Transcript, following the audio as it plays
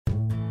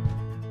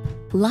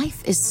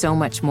Life is so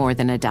much more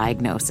than a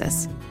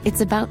diagnosis. It's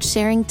about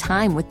sharing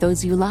time with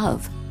those you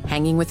love,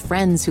 hanging with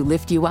friends who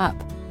lift you up,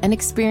 and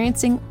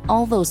experiencing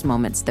all those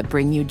moments that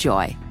bring you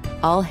joy.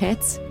 All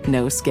hits,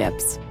 no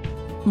skips.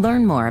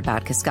 Learn more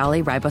about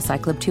Kisqali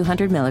Ribociclib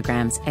 200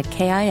 milligrams at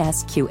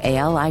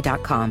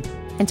KISQALI.com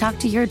and talk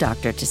to your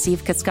doctor to see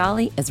if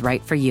Kisqali is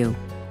right for you.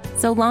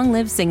 So long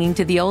live singing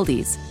to the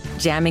oldies,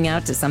 jamming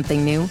out to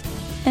something new,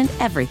 and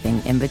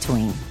everything in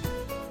between.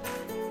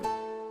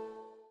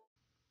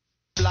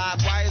 Live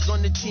wires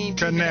on the team.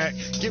 Connect.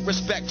 Get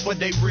respect for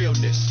their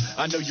realness.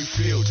 I know you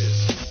feel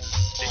this.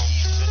 The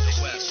east to the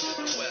west,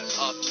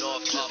 up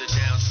north to the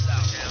down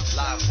south.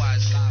 Live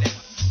wires connect.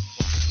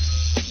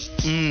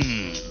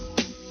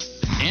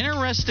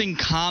 Interesting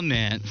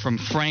comment from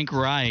Frank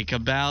Reich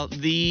about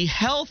the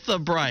health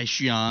of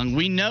Bryce Young.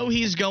 We know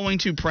he's going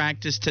to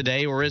practice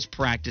today or is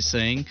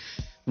practicing.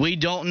 We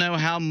don't know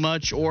how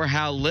much or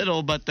how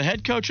little, but the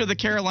head coach of the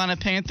Carolina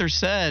Panthers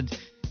said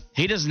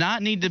he does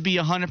not need to be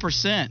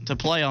 100% to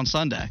play on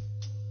Sunday.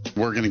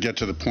 We're going to get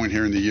to the point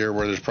here in the year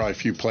where there's probably a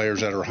few players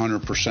that are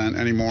 100%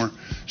 anymore.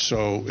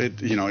 So it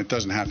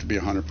doesn't have to be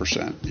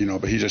 100%,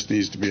 but he just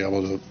needs to be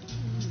able to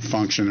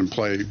function and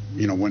play,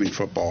 winning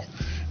football.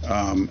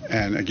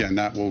 And again,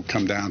 that will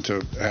come down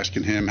to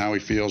asking him how he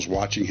feels,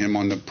 watching him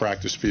on the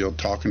practice field,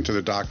 talking to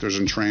the doctors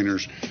and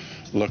trainers,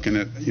 looking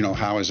at,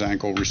 how his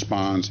ankle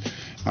responds.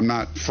 I'm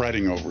not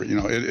fretting over it.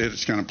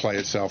 It's going to play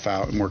itself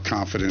out, and we're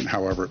confident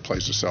however it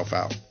plays itself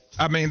out.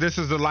 I mean, this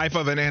is the life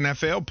of an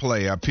NFL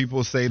player.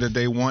 People say that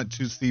they want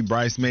to see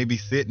Bryce maybe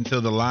sit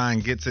until the line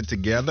gets it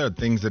together,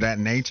 things of that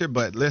nature.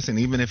 But listen,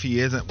 even if he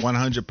isn't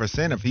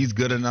 100%, if he's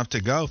good enough to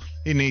go,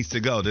 he needs to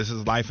go. This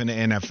is life in the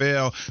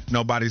NFL.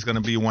 Nobody's going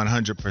to be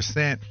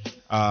 100%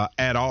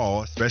 at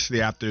all,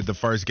 especially after the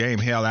first game.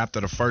 Hell, after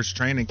the first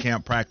training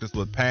camp practice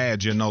with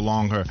pads, you're no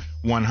longer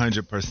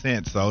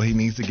 100%. So he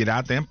needs to get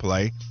out there and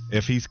play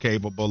if he's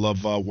capable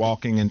of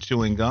walking and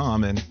chewing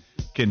gum and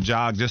can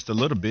jog just a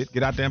little bit,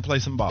 get out there and play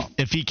some ball.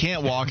 If he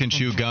can't walk and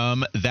chew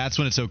gum, that's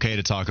when it's okay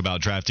to talk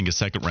about drafting a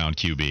second-round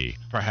QB.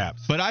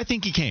 Perhaps. But I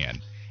think he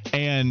can.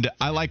 And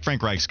I like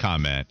Frank Reich's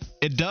comment.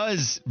 It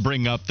does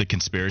bring up the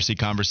conspiracy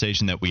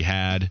conversation that we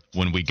had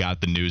when we got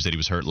the news that he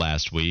was hurt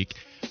last week.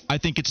 I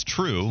think it's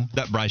true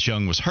that Bryce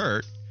Young was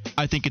hurt.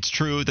 I think it's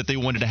true that they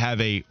wanted to have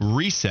a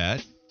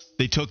reset.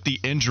 They took the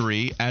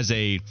injury as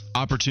a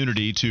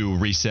opportunity to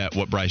reset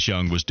what Bryce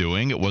Young was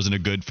doing. It wasn't a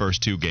good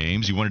first two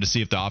games. You wanted to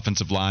see if the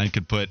offensive line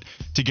could put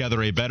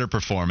together a better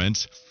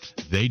performance.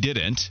 They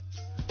didn't.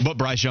 But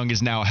Bryce Young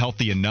is now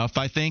healthy enough,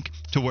 I think,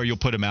 to where you'll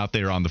put him out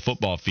there on the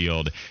football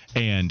field.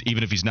 And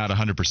even if he's not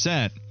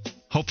 100%,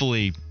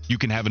 hopefully you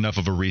can have enough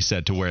of a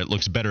reset to where it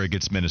looks better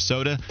against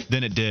Minnesota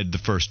than it did the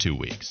first 2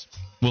 weeks.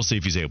 We'll see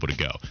if he's able to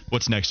go.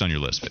 What's next on your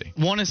list, Vinny?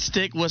 Want to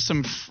stick with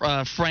some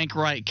Frank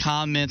Reich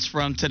comments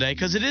from today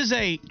because it is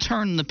a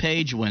turn the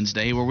page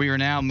Wednesday where we are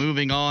now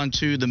moving on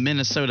to the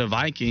Minnesota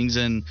Vikings.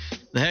 And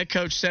the head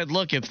coach said,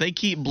 look, if they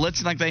keep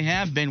blitzing like they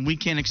have been, we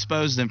can't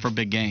expose them for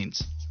big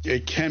gains.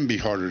 It can be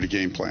harder to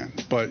game plan,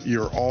 but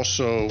you're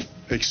also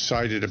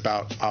excited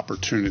about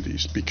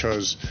opportunities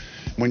because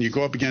when you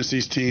go up against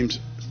these teams,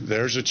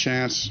 there's a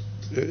chance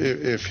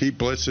if he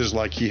blitzes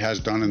like he has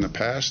done in the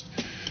past,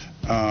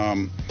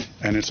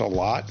 and it's a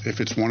lot, if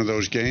it's one of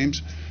those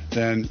games,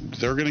 then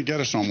they're going to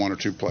get us on one or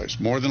two plays,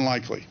 more than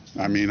likely.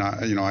 I mean,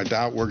 I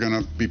doubt we're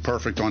going to be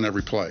perfect on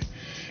every play,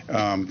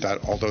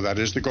 although that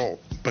is the goal.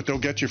 But they'll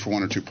get you for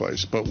one or two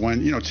plays. But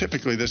when,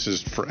 typically this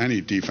is for any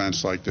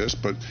defense like this,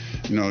 but,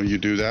 you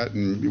do that,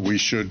 and we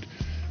should,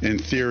 in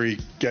theory,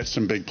 get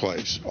some big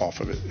plays off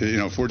of it.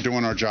 If we're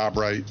doing our job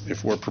right,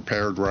 if we're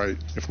prepared right,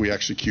 if we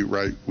execute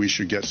right, we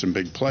should get some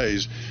big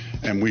plays,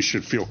 and we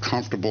should feel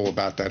comfortable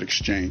about that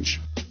exchange.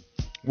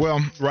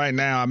 Well, right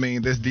now, I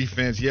mean, this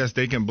defense, yes,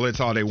 they can blitz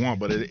all they want,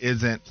 but it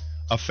isn't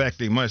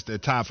affecting much. They're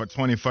tied for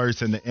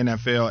 21st in the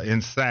NFL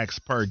in sacks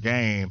per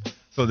game.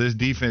 So this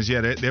defense,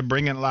 they're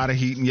bringing a lot of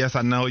heat. And, yes,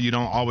 I know you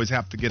don't always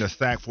have to get a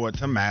sack for it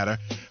to matter.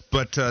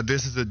 But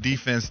this is a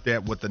defense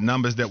that, with the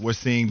numbers that we're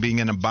seeing being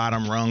in the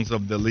bottom rungs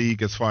of the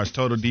league as far as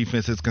total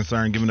defense is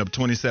concerned, giving up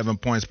 27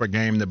 points per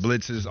game, the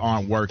blitzes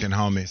aren't working,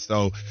 homie.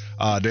 So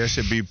there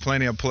should be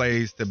plenty of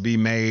plays to be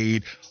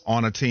made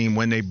on a team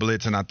when they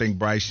blitz. And I think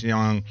Bryce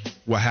Young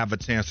will have a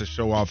chance to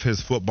show off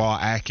his football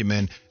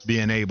acumen,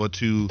 being able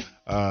to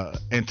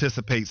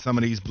anticipate some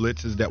of these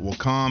blitzes that will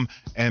come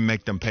and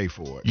make them pay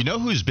for it. You know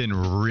who's been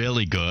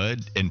really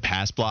good in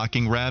pass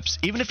blocking reps,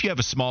 even if you have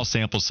a small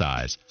sample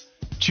size?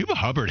 Chuba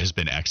Hubbard has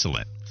been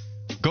excellent.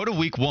 Go to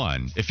week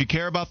 1. If you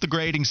care about the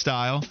grading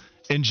style,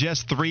 in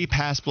just 3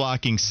 pass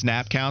blocking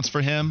snap counts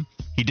for him,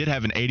 he did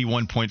have an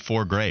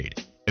 81.4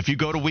 grade. If you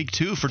go to week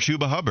 2 for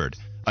Chuba Hubbard,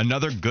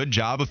 another good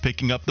job of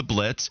picking up the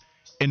blitz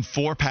in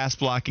 4 pass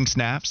blocking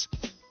snaps,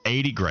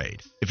 80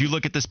 grade. If you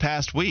look at this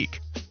past week,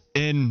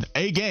 in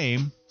a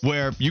game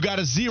where you got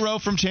a 0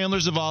 from Chandler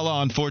Zavala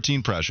on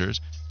 14 pressures,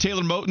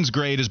 Taylor Moton's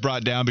grade is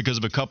brought down because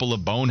of a couple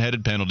of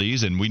boneheaded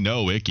penalties, and we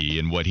know Icky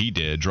and what he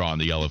did, drawing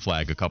the yellow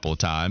flag a couple of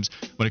times.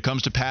 When it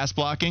comes to pass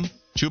blocking,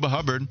 Chuba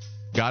Hubbard,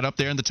 got up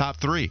there in the top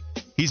 3.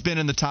 He's been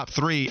in the top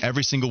 3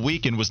 every single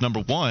week and was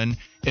number 1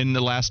 in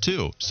the last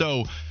 2.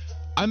 So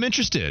I'm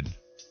interested.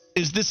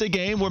 Is this a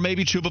game where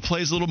maybe Chuba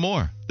plays a little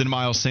more than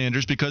Miles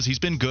Sanders because he's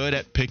been good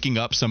at picking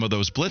up some of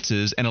those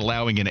blitzes and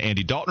allowing in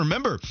Andy Dalton?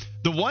 Remember,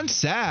 the 1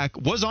 sack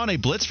was on a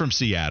blitz from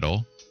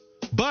Seattle,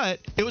 but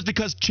it was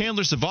because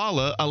Chandler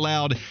Zavala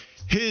allowed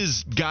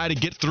his guy to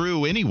get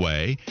through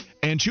anyway,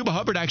 and Chuba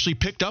Hubbard actually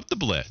picked up the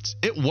blitz.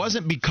 It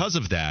wasn't because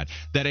of that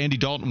Andy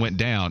Dalton went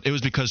down. It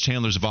was because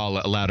Chandler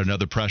Zavala allowed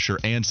another pressure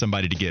and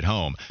somebody to get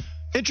home.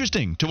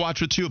 Interesting to watch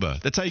with Chuba.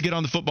 That's how you get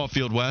on the football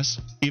field, Wes.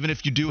 Even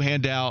if you do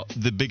hand out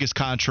the biggest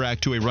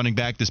contract to a running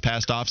back this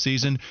past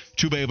offseason,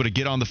 Chuba able to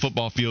get on the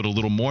football field a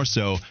little more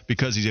so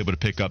because he's able to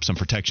pick up some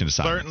protection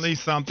assignments. Certainly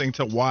something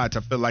to watch. I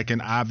feel like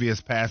in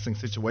obvious passing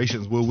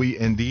situations, will we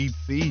indeed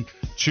see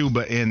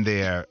Chuba in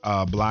there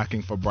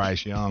blocking for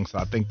Bryce Young? So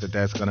I think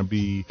that's going to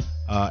be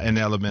an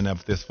element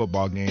of this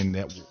football game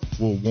that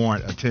will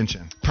warrant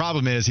attention.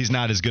 Problem is he's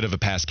not as good of a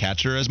pass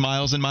catcher as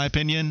Miles, in my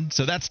opinion.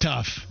 So that's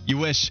tough. You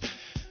wish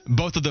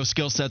both of those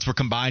skill sets were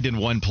combined in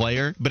one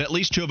player, but at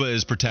least Chuba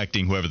is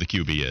protecting whoever the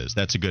QB is.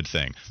 That's a good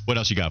thing. What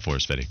else you got for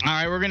us, Fitty? All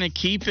right, we're going to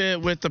keep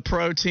it with the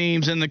pro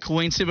teams in the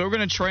Queen City, but we're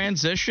going to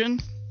transition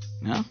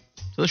to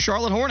the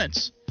Charlotte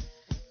Hornets,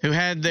 who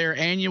had their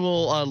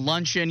annual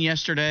luncheon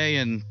yesterday,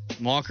 and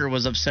Walker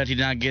was upset he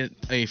did not get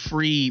a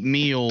free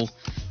meal.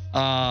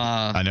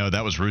 I know,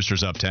 that was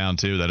Roosters Uptown,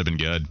 too. That'd have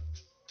been good.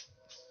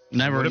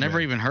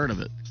 Never even heard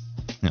of it.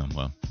 Yeah,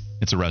 well,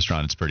 it's a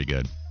restaurant. It's pretty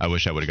good. I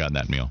wish I would have gotten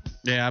that meal.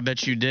 Yeah, I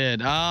bet you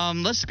did.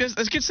 Let's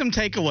get some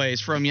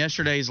takeaways from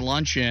yesterday's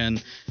luncheon.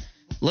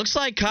 Looks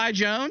like Kai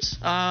Jones,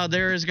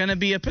 there is going to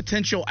be a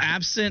potential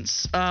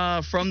absence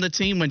from the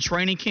team when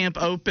training camp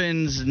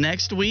opens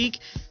next week.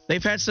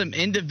 They've had some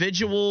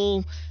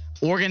individual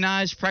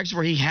organized practice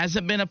where he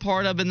hasn't been a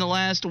part of in the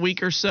last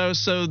week or so.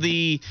 So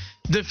the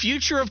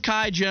future of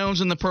Kai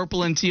Jones and the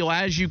purple and teal,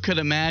 as you could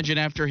imagine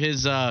after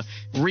his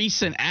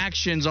recent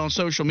actions on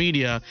social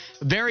media,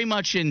 very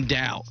much in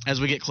doubt as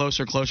we get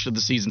closer and closer to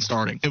the season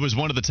starting. It was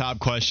one of the top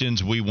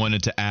questions we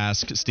wanted to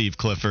ask Steve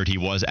Clifford. He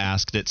was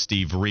asked it.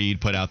 Steve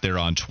Reed put out there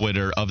on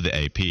Twitter of the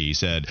AP. He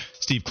said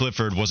Steve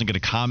Clifford wasn't going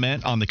to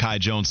comment on the Kai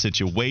Jones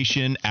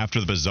situation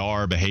after the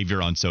bizarre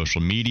behavior on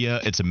social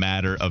media. It's a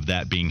matter of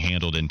that being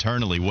handled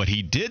internally. What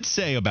he did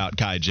say about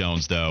Kai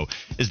Jones, though,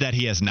 is that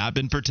he has not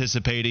been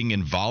participating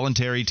in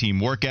voluntary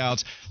team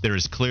workouts. There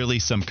is clearly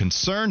some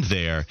concern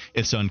there.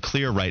 It's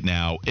unclear right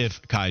now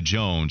if Kai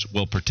Jones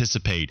will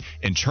participate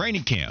in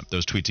training camp.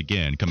 Those tweets,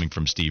 again, coming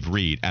from Steve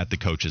Reed at the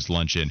coach's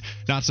luncheon.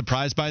 Not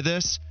surprised by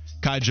this.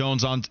 Kai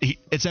Jones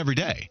it's every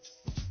day.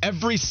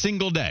 Every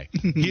single day.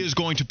 He is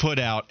going to put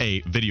out a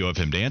video of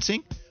him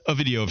dancing, a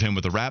video of him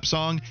with a rap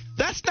song.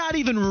 That's not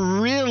even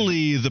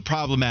really the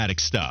problematic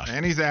stuff.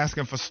 And he's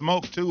asking for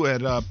smoke, too,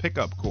 at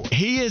pickup court.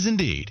 He is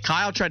indeed.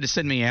 Kyle tried to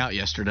send me out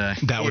yesterday.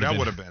 That would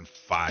have been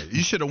fire.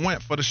 You should have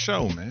went for the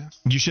show, man.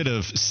 You should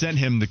have sent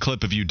him the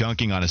clip of you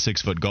dunking on a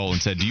 6-foot goal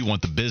and said, "Do you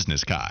want the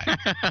business, Kai?"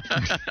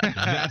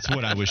 That's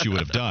what I wish you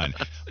would have done.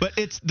 But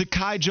it's the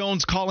Kai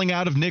Jones calling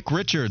out of Nick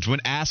Richards when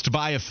asked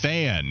by a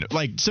fan.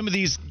 Like, some of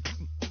these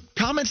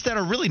comments that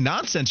are really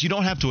nonsense, you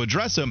don't have to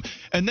address them.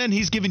 And then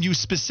he's giving you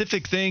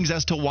specific things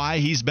as to why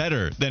he's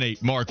better than a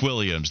Mark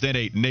Williams, than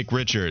a Nick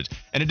Richards.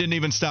 And it didn't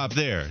even stop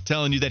there,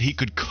 telling you that he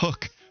could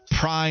cook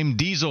prime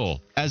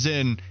Diesel, as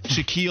in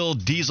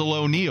Shaquille Diesel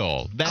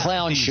O'Neal. That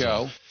clown Diesel.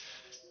 show.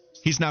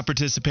 He's not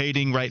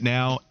participating right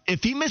now.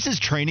 If he misses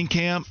training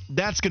camp,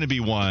 that's going to be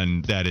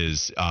one that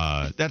is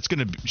that's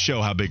going to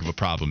show how big of a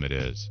problem it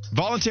is.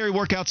 Voluntary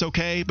workouts,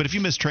 okay, but if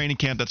you miss training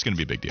camp, that's going to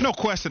be a big deal. No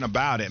question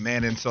about it,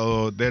 man. And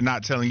so they're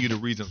not telling you the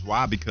reasons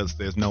why, because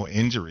there's no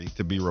injury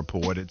to be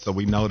reported. So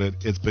we know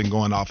that it's been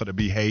going off of the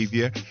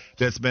behavior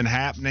that's been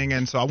happening.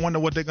 And so I wonder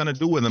what they're going to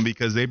do with him,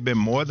 because they've been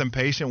more than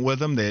patient with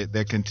him.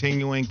 They're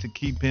continuing to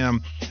keep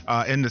him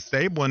in the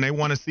stable, and they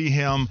want to see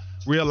him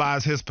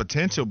realize his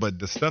potential. But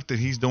the stuff that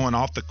he's doing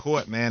off the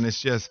court, man,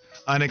 it's just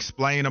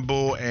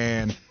unexplainable,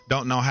 and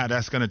don't know how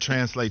that's going to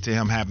translate to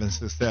him having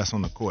success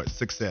on the court.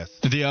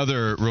 The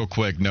other real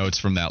quick notes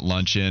from that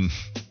luncheon,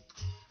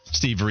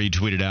 Steve Reed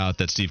tweeted out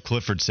that Steve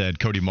Clifford said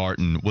Cody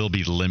Martin will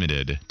be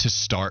limited to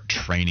start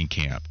training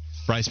camp.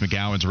 Bryce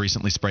McGowan's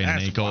recently sprained an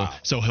ankle,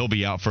 so he'll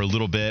be out for a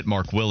little bit.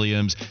 Mark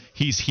Williams,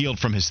 he's healed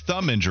from his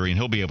thumb injury, and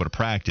he'll be able to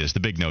practice.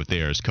 The big note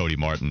there is Cody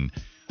Martin.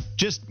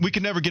 We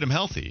could never get him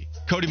healthy.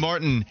 Cody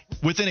Martin,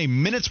 within a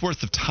minute's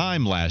worth of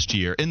time last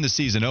year in the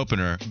season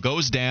opener,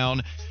 goes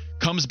down,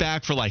 comes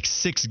back for like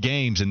 6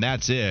 games, and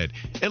that's it.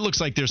 It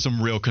looks like there's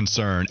some real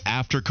concern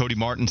after Cody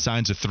Martin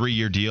signs a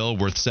 3-year deal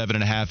worth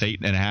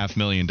 $8.5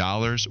 million.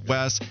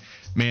 Wes,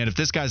 man, if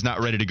this guy's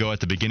not ready to go at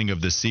the beginning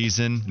of the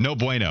season, no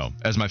bueno,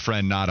 as my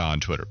friend Nada on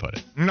Twitter put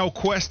it. No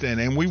question,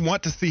 and we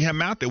want to see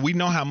him out there. We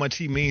know how much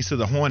he means to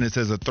the Hornets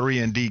as a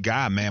 3-and-D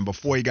guy, man.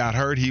 Before he got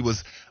hurt, he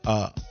was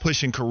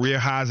pushing career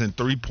highs in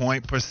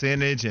 3-point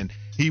percentage, and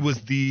he was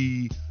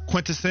the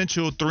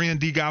quintessential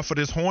 3-and-D guy for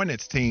this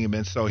Hornets team,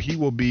 and so he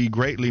will be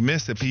greatly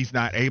missed if he's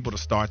not able to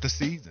start the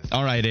season.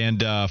 All right,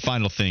 and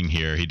final thing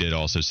here. He did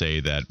also say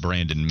that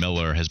Brandon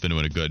Miller has been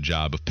doing a good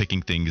job of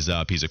picking things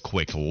up. He's a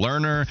quick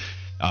learner.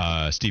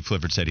 Steve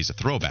Clifford said he's a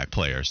throwback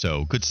player,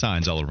 so good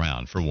signs all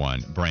around for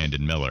one,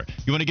 Brandon Miller.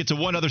 You want to get to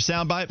one other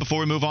soundbite before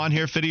we move on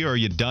here, Fiddy, or are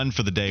you done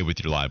for the day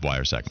with your live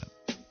wire segment?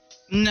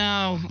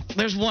 No,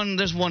 there's one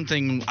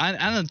thing. I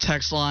know the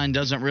text line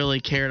doesn't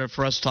really care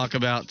for us to talk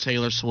about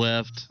Taylor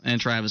Swift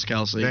and Travis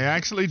Kelce. They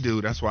actually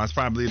do. That's why it's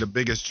probably the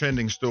biggest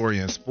trending story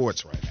in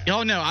sports right now.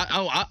 Oh no,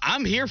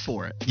 I'm here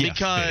for it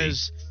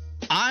because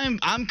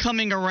I'm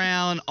coming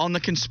around on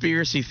the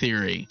conspiracy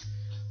theory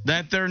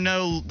that they're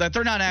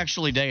not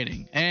actually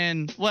dating.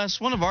 And Wes,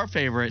 one of our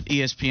favorite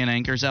ESPN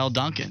anchors, Elle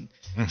Duncan,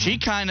 she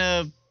kind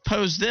of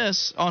posed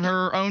this on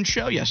her own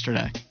show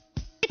yesterday.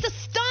 It's a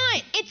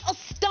stunt. It's a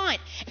stunt.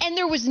 And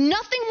there was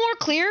nothing more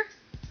clear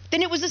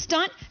than it was a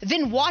stunt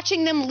than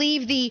watching them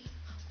leave the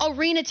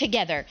arena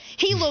together.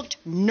 He looked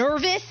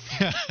nervous.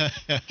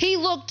 He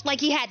looked like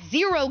he had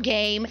zero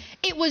game.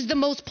 It was the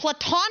most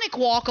platonic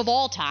walk of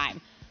all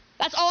time.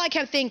 That's all I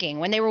kept thinking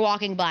when they were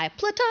walking by.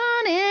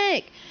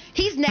 Platonic.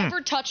 He's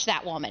never touched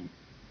that woman.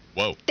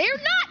 Whoa. They're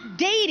not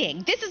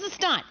dating. This is a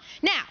stunt.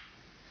 Now,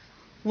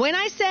 when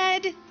I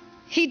said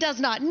he does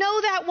not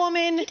know that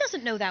woman. He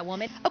doesn't know that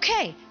woman.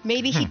 Okay,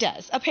 maybe he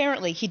does.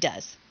 Apparently he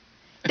does.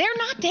 They're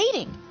not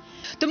dating.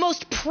 The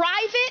most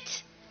private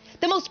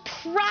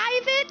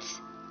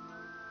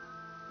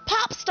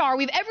pop star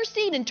we've ever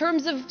seen in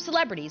terms of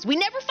celebrities. We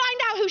never find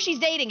out who she's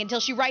dating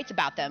until she writes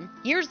about them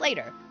years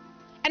later.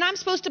 And I'm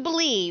supposed to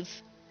believe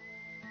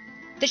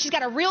that she's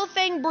got a real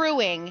thing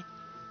brewing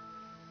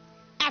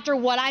after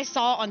what I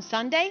saw on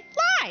Sunday?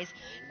 Lies.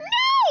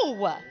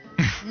 No!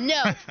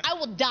 No, I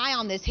will die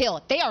on this hill.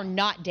 They are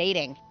not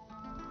dating.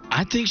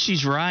 I think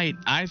she's right.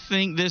 I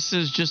think this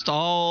is just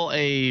all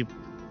a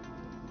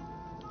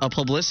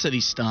publicity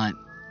stunt.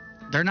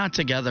 They're not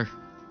together.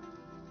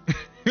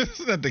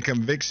 Isn't that the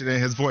conviction in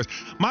his voice?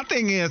 My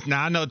thing is,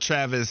 now I know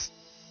Travis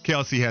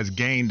Kelce has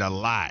gained a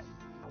lot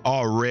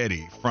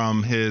already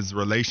from his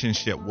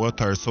relationship with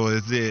her. So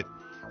is it,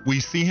 we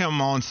see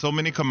him on so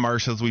many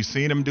commercials. We've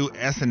seen him do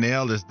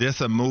SNL. Is this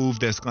a move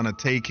that's going to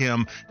take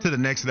him to the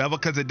next level?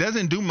 Because it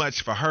doesn't do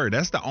much for her.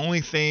 That's the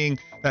only thing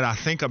that I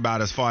think about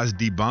as far as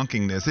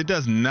debunking this. It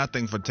does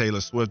nothing for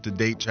Taylor Swift to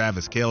date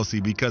Travis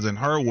Kelce because in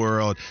her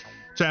world,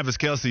 Travis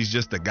Kelce's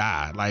just a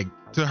guy. Like,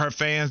 to her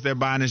fans, they're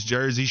buying his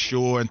jersey,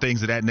 sure, and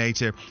things of that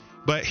nature.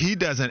 But he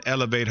doesn't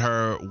elevate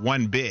her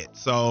one bit.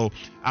 So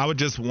I would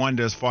just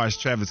wonder, as far as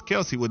Travis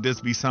Kelce, would this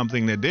be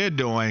something that they're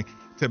doing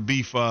to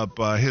beef up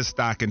his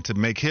stock and to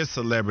make his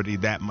celebrity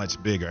that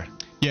much bigger?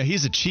 Yeah,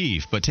 he's a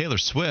chief, but Taylor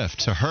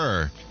Swift, to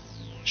her,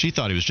 she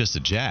thought he was just a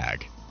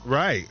jag.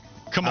 Right.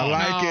 Come on. I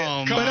like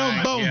Oh, it. my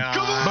Ba-dum-boom. God.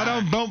 Come on.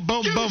 Ba-dum-boom,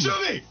 boom, Give boom. it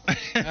to me.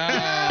 Oh,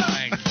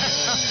 my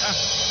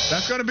goodness.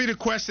 That's going to be the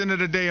question of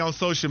the day on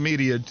social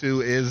media,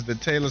 too. Is the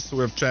Taylor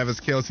Swift-Travis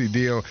Kelce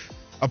deal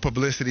a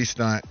publicity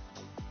stunt?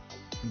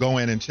 Go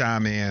in and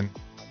chime in.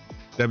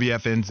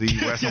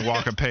 WFNZ, Weston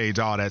Walker page,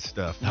 all that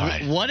stuff. All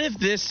right. What if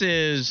this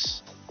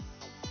is...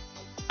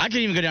 I can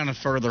even go down a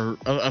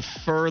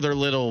further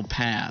little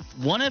path.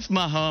 What if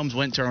Mahomes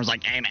went to her and was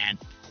like, hey, man,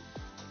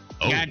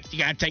 you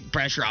got to take the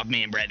pressure off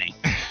me and Brittany.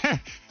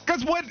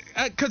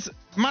 Because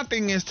my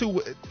thing is,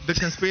 too, the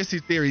conspiracy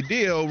theory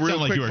deal, real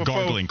Sound like quick you were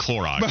gargling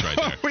Clorox right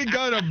there. we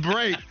go to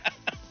break.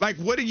 Like,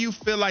 what do you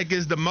feel like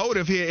is the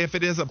motive here if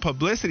it is a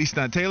publicity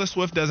stunt? Taylor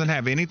Swift doesn't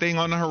have anything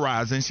on the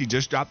horizon. She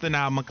just dropped an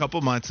album a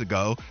couple months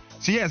ago.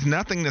 She has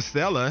nothing to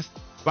sell us.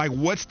 Like,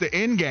 what's the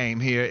end game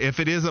here if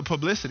it is a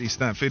publicity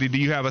stunt? Fiddy, do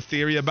you have a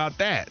theory about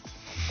that?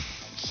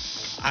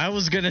 I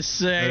was going to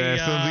say... As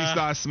soon as he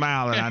starts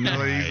smiling, I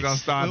know he's going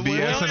to start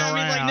BSing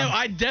around.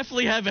 I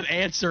definitely have an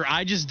answer.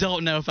 I just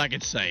don't know if I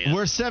could say it.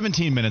 We're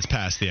 17 minutes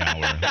past the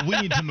hour. We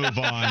need to move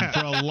on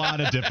for a lot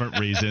of different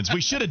reasons.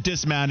 We should have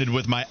dismounted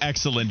with my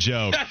excellent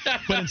joke,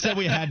 but instead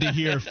we had to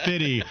hear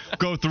Fiddy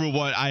go through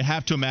what I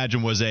have to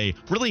imagine was a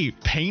really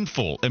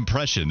painful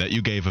impression that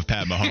you gave of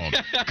Pat Mahomes.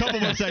 A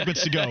couple more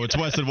segments to go. It's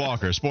Weston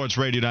Walker, Sports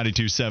Radio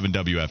 92.7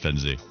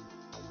 WFNZ.